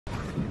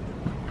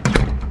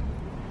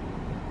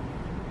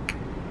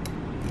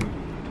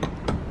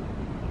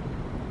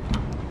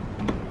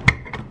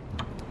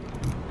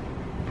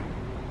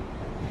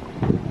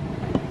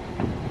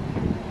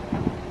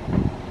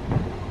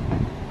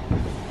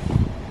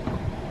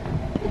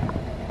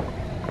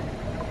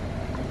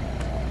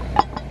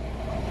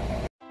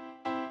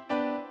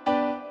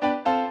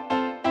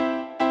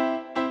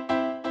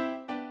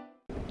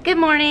Good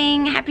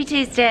morning, happy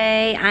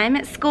Tuesday. I'm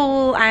at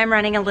school. I'm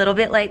running a little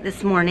bit late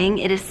this morning.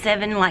 It is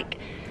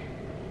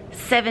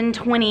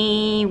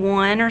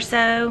 7:21 or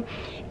so.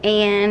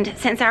 And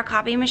since our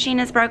copy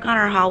machine is broke on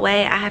our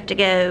hallway, I have to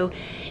go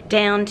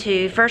down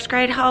to first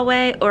grade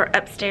hallway or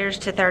upstairs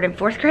to third and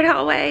fourth grade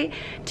hallway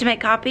to make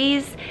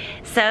copies.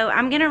 So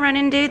I'm gonna run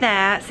and do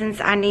that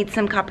since I need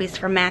some copies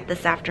for math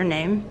this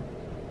afternoon.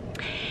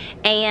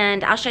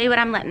 And I'll show you what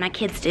I'm letting my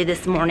kids do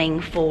this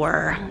morning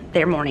for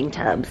their morning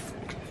tubs.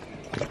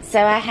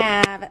 So I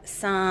have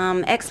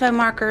some expo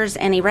markers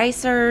and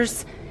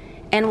erasers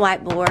and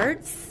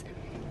whiteboards.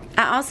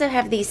 I also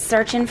have these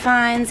search and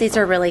finds. These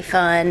are really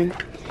fun.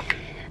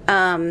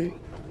 I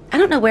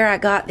don't know where I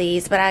got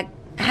these, but I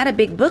had a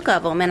big book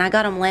of them and I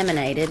got them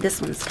laminated. This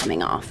one's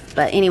coming off.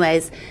 But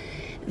anyways,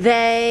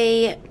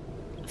 they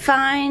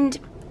find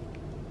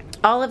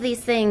all of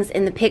these things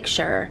in the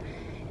picture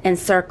and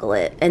circle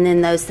it, and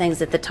then those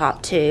things at the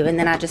top too. And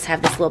then I just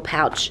have this little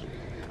pouch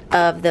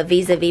of the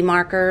vis-a-vis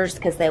markers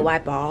because they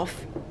wipe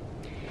off.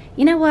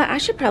 You know what? I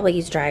should probably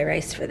use dry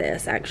erase for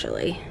this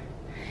actually.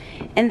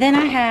 And then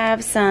I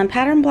have some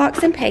pattern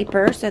blocks and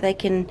paper so they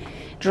can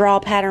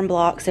draw pattern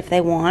blocks if they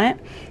want.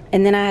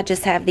 And then I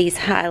just have these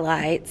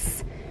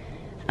highlights,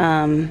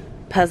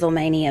 Puzzle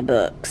Mania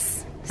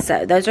books.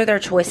 So those are their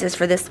choices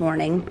for this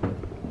morning.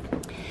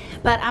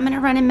 But I'm gonna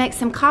run and make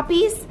some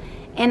copies,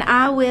 and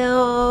I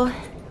will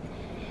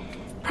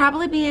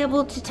probably be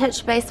able to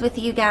touch base with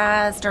you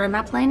guys during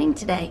my planning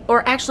today,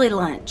 or actually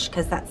lunch,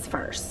 because that's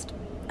first.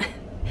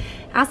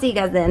 I'll see you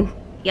guys then.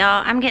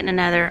 Y'all, I'm getting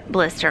another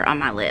blister on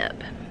my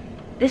lip.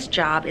 This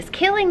job is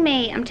killing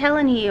me, I'm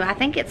telling you. I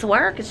think it's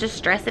work, it's just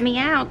stressing me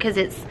out because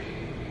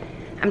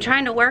I'm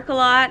trying to work a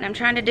lot and I'm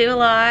trying to do a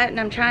lot and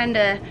I'm trying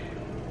to,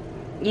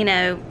 you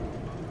know,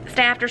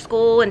 stay after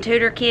school and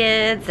tutor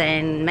kids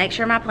and make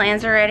sure my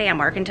plans are ready. I'm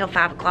working till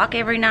 5 o'clock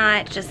every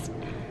night. Just,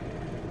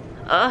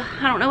 I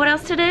don't know what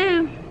else to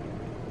do.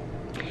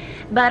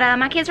 But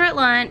my kids are at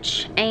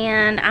lunch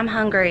and I'm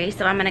hungry,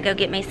 so I'm gonna go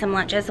get me some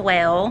lunch as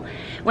well.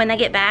 When they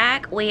get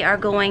back, we are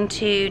going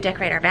to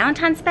decorate our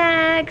Valentine's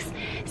bags.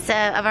 So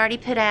I've already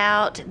put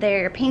out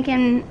their pink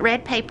and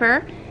red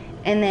paper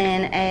and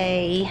then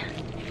a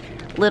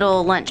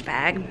little lunch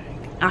bag.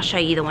 I'll show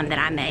you the one that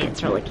I made,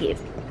 it's really cute.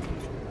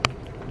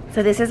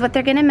 So this is what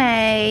they're gonna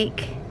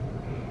make.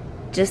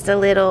 Just a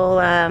little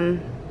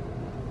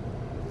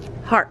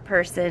heart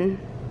person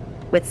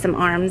with some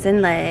arms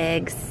and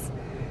legs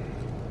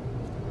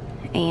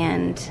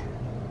and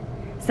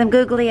some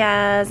googly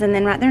eyes, and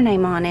then write their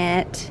name on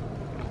it.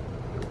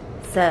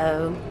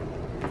 So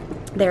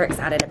they're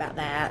excited about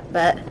that,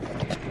 but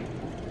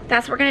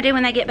that's what we're gonna do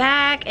when they get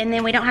back. And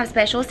then we don't have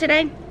specials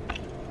today,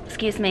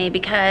 excuse me,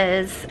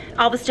 because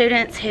all the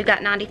students who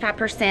got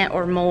 95%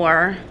 or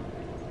more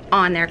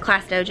on their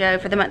class dojo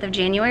for the month of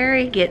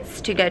January gets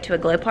to go to a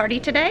glow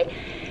party today,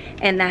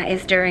 and that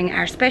is during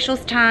our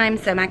specials time.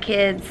 So my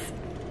kids,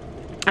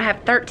 I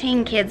have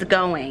 13 kids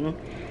going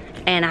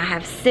and I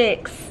have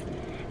 6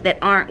 that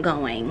aren't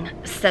going.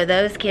 So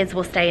those kids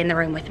will stay in the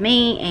room with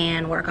me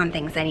and work on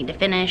things they need to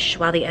finish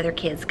while the other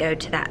kids go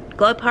to that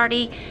glow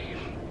party.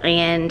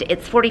 And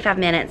it's 45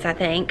 minutes, I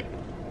think.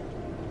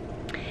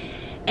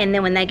 And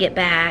then when they get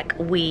back,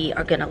 we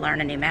are gonna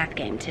learn a new math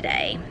game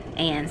today.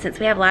 And since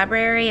we have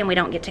library and we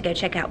don't get to go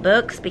check out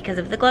books because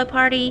of the glow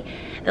party,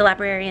 the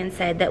librarian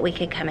said that we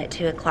could come at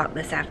 2 o'clock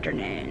this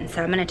afternoon.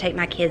 So I'm gonna take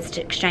my kids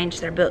to exchange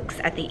their books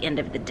at the end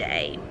of the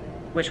day,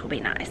 which will be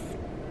nice.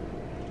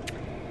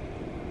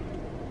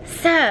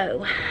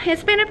 So,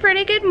 it's been a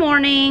pretty good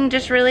morning,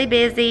 just really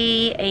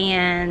busy,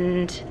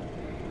 and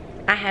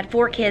I had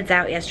 4 kids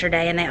out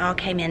yesterday and they all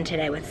came in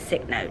today with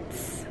sick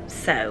notes.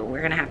 So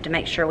we're gonna have to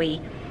make sure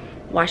we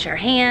wash our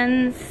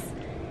hands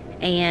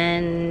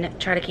and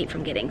try to keep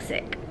from getting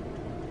sick.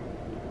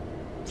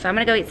 So I'm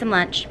gonna go eat some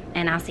lunch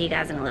and I'll see you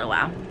guys in a little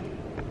while.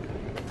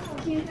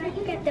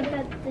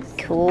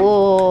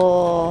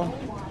 Cool.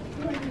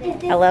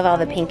 I love all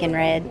the pink and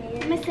red.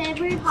 My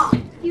favorite.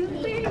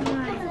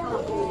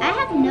 I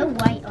have no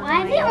white on.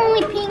 Why is it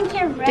only pink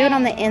and red? Do it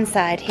on the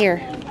inside, here.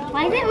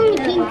 Why is it only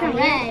pink and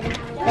red?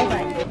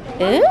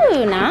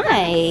 Ooh,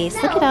 nice.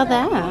 Look at all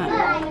that.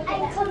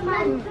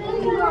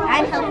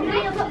 I'd help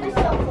you.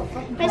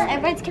 Miss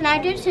Edwards, can I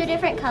do 2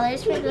 different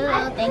colors for the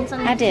little things on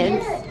the I did.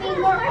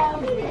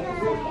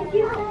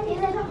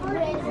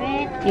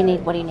 You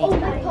need, what do you need?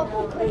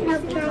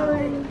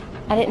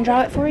 I didn't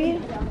draw it for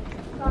you?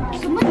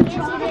 Someone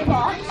draw the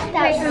box.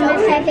 I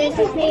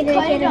just need to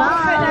get it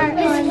off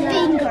his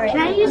finger. Can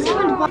I use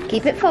someone's box?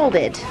 Keep it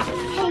folded.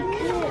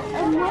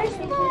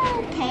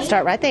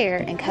 Start right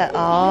there and cut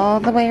all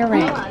the way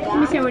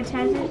around. Miss Edwards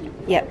has it?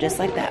 Yep, just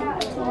like that.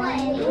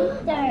 20,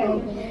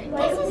 30.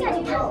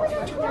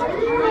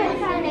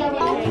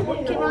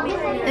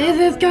 This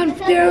is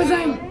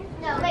confusing.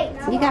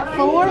 You got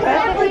 4?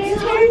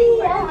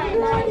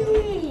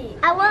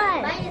 I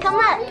won. Come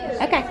up.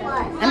 Okay,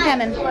 I'm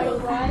coming.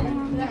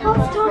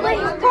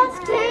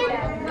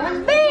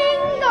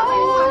 Bingo!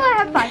 I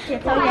have 5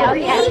 chips. Oh yeah.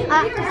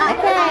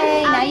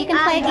 Okay, now you can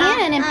play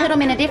again and put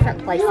them in a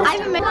different place. I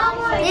remember.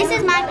 This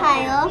is my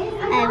pile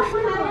of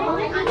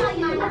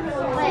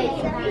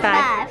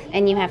 5.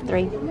 And you have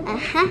 3.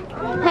 Uh-huh.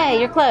 Hey,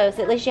 you're close.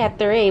 At least you have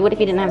 3. What if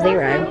you didn't have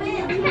 0?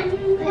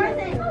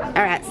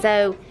 Alright,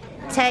 so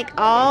take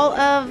all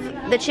of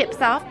the chips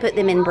off, put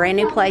them in brand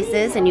new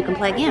places, and you can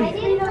play again.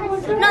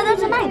 No,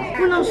 those are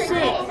mine. No, 6.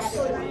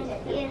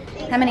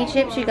 How many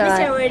chips you got?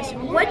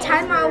 What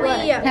time are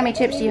we? How many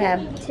chips do you have?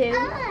 2.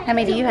 How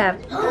many do you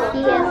have?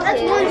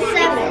 That's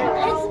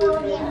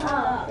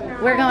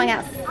 7. We're going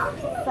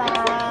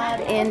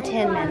outside in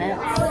 10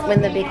 minutes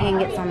when the big hand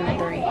gets on the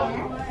 3.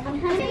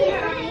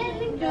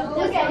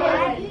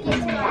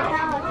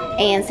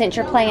 And since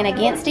you're playing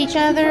against each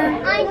other,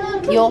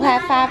 you'll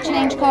have 5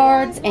 change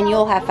cards and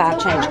you'll have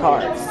 5 change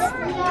cards.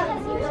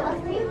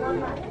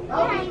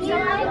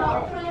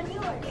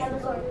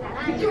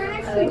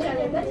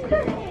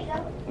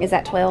 Is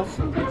that 12?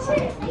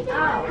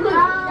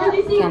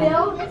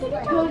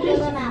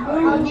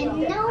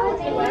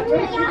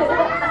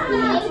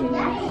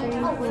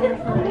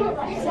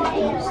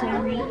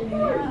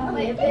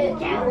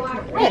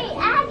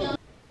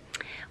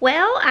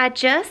 Well, I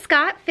just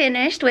got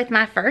finished with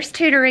my first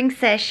tutoring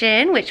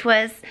session, which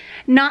was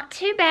not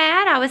too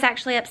bad. I was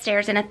actually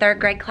upstairs in a 3rd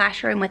grade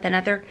classroom with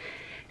another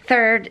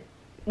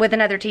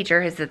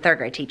teacher who's the 3rd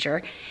grade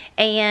teacher.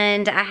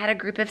 And I had a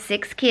group of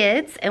 6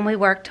 kids and we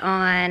worked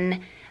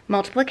on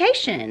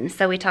multiplication.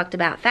 So we talked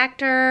about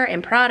factor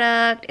and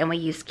product and we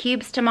used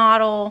cubes to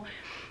model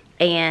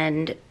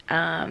and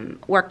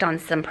worked on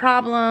some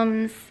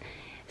problems.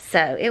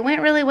 So it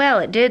went really well.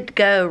 It did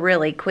go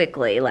really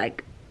quickly.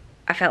 Like,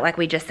 I felt like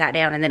we just sat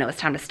down and then it was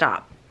time to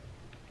stop.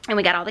 And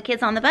we got all the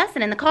kids on the bus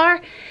and in the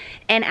car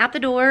and out the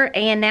door,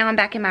 and now I'm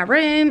back in my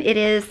room. It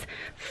is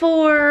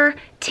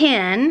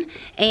 4:10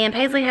 and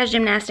Paisley has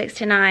gymnastics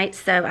tonight,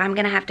 so I'm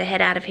gonna have to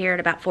head out of here at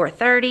about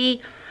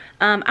 4:30.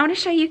 I want to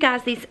show you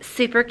guys these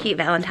super cute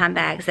Valentine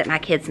bags that my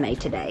kids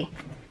made today.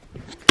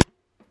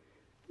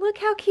 Look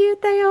how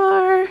cute they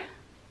are.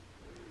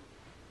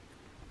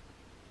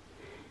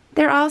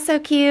 They're all so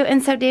cute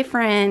and so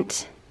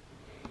different.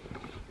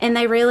 And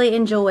they really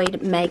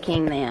enjoyed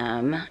making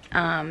them.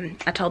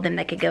 I told them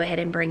they could go ahead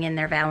and bring in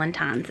their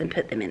Valentines and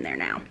put them in there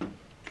now.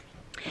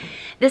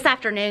 This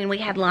afternoon we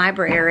had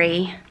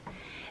library,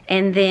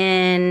 and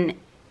then,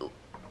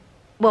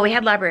 well, we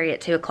had library at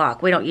 2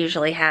 o'clock. We don't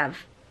usually have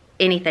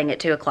anything at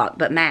 2 o'clock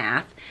but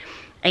math.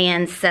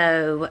 And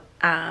so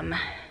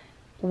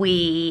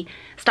we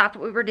stopped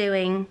what we were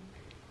doing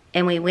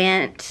and we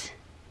went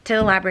to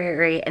the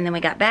library, and then we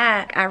got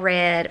back. I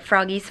read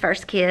Froggy's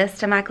First Kiss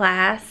to my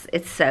class.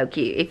 It's so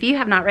cute. If you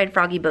have not read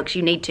Froggy books,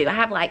 you need to. I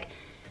have like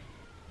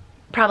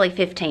probably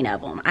 15 of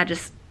them.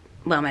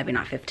 Well, maybe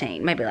not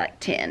 15, maybe like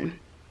 10,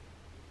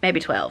 maybe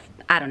 12.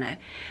 I don't know.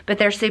 But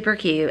they're super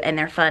cute and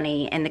they're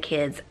funny and the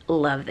kids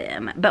love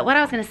them. But what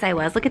I was going to say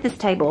was, look at this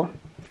table.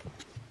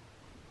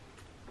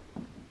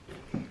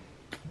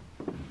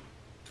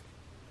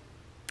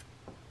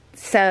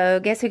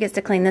 So guess who gets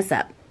to clean this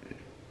up?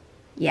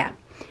 Yeah.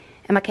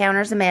 And my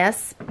counter's a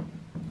mess.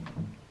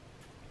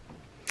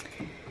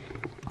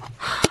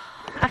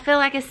 I feel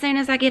like as soon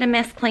as I get a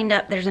mess cleaned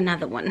up, there's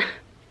another one.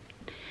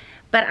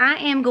 But I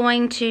am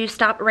going to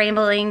stop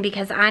rambling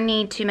because I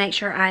need to make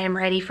sure I am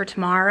ready for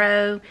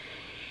tomorrow,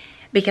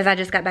 because I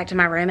just got back to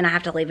my room and I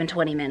have to leave in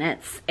 20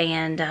 minutes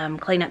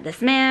and clean up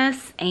this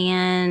mess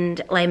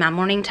and lay my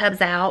morning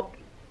tubs out.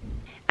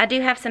 I do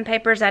have some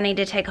papers I need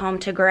to take home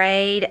to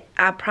grade.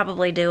 I'll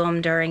probably do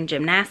them during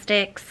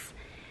gymnastics.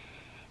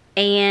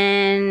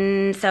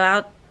 And so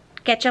I'll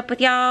catch up with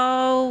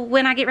y'all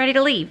when I get ready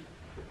to leave,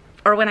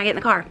 or when I get in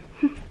the car.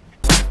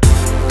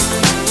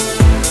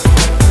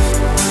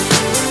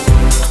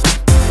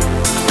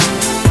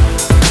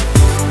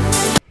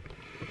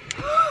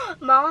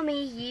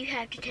 Mommy, you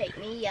have to take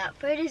me out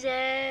for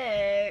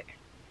dessert.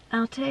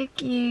 I'll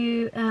take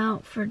you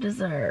out for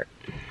dessert.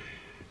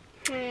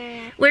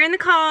 Mm. We're in the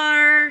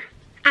car.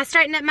 I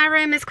straightened up my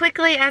room as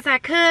quickly as I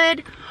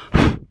could.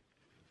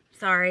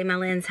 Sorry, my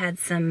lens had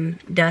some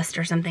dust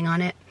or something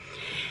on it.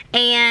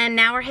 And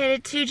now we're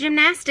headed to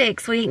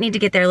gymnastics. We need to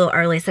get there a little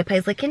early so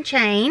Paisley can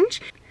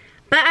change.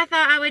 But I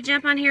thought I would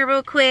jump on here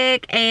real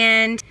quick,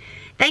 and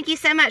thank you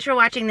so much for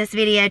watching this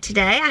video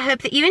today. I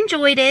hope that you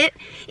enjoyed it.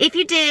 If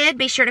you did,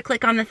 be sure to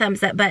click on the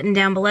thumbs up button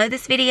down below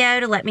this video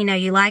to let me know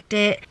you liked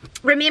it.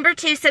 Remember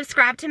to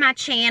subscribe to my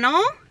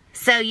channel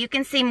so you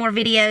can see more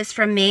videos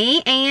from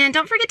me. And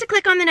don't forget to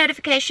click on the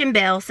notification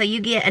bell so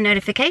you get a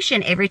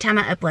notification every time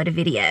I upload a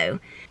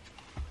video.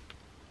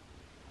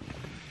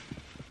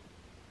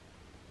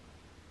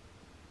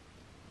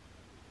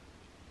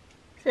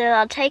 So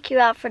I'll take you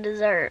out for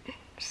dessert.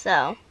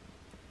 So.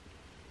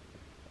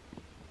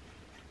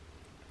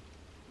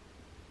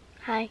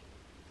 Hi.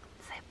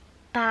 Say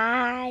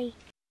bye.